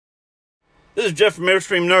This is Jeff from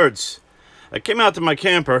Airstream Nerds. I came out to my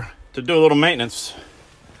camper to do a little maintenance,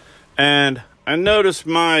 and I noticed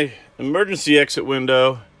my emergency exit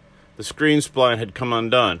window, the screen spline had come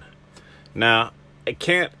undone. Now, I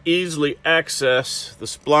can't easily access the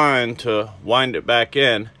spline to wind it back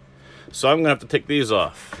in, so I'm going to have to take these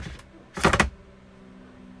off.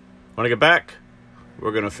 When I get back,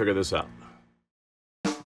 we're going to figure this out.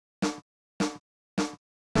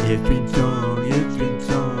 Airstream song, cruising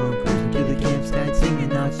to the campsite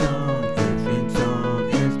singing our song. Airstream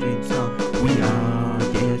song, we are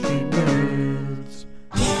the Airstream Nerds.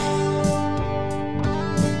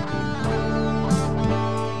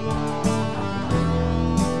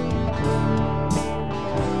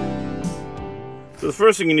 So the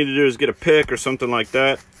first thing you need to do is get a pick or something like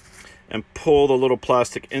that and pull the little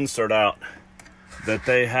plastic insert out that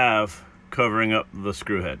they have covering up the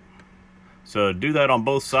screw head. So do that on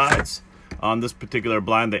both sides. On this particular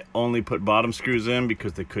blind, they only put bottom screws in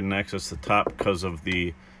because they couldn't access the top because of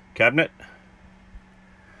the cabinet.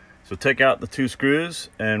 So take out the two screws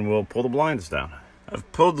and we'll pull the blinds down.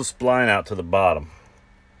 I've pulled the spline out to the bottom.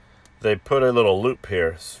 They put a little loop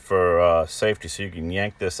here for safety, so you can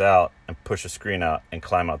yank this out and push the screen out and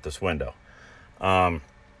climb out this window. But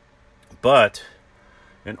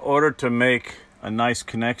in order to make a nice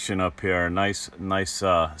connection up here, a nice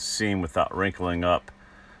seam without wrinkling up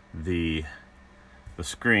the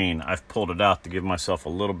screen, I've pulled it out to give myself a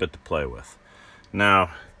little bit to play with. Now,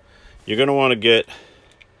 you're going to want to get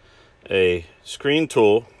a screen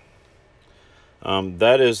tool.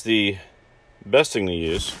 That is the best thing to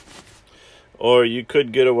use. Or you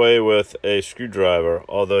could get away with a screwdriver,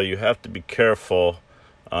 although you have to be careful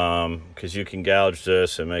because you can gouge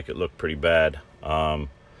this and make it look pretty bad.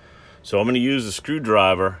 So I'm going to use the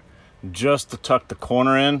screwdriver just to tuck the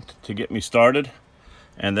corner in to get me started.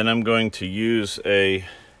 And then I'm going to use the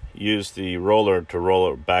roller to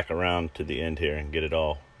roll it back around to the end here and get it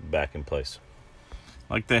all back in place.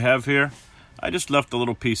 Like they have here, I just left a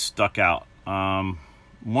little piece stuck out.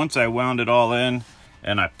 Once I wound it all in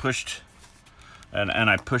and I pushed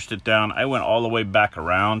it down, I went all the way back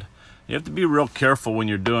around. You have to be real careful when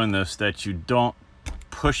you're doing this that you don't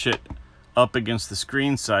push it up against the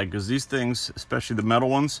screen side, because these things, especially the metal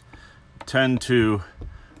ones, tend to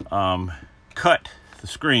cut the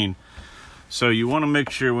screen. So you want to make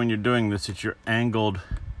sure when you're doing this that you're angled,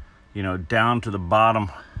 down to the bottom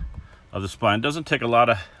of the spline. It doesn't take a lot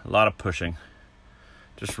of pushing.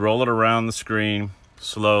 Just roll it around the screen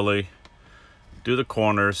slowly. Do the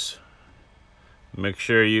corners. Make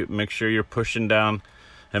sure you're pushing down,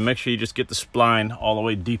 and make sure you just get the spline all the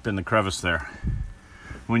way deep in the crevice there.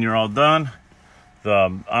 When you're all done,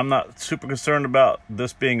 I'm not super concerned about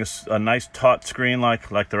this being a nice taut screen like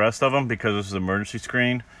the rest of them, because this is an emergency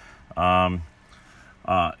screen.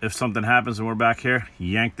 If something happens and we're back here,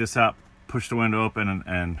 yank this out, push the window open,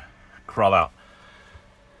 and crawl out.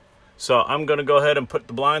 So I'm going to go ahead and put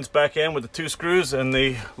the blinds back in with the two screws and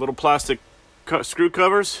the little plastic screw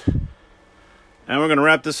covers, and we're going to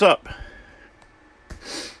wrap this up.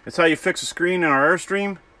 That's how you fix a screen in our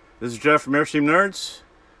Airstream. This is Jeff from Airstream Nerds.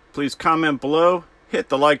 Please comment below, hit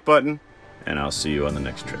the like button, and I'll see you on the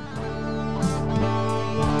next trip.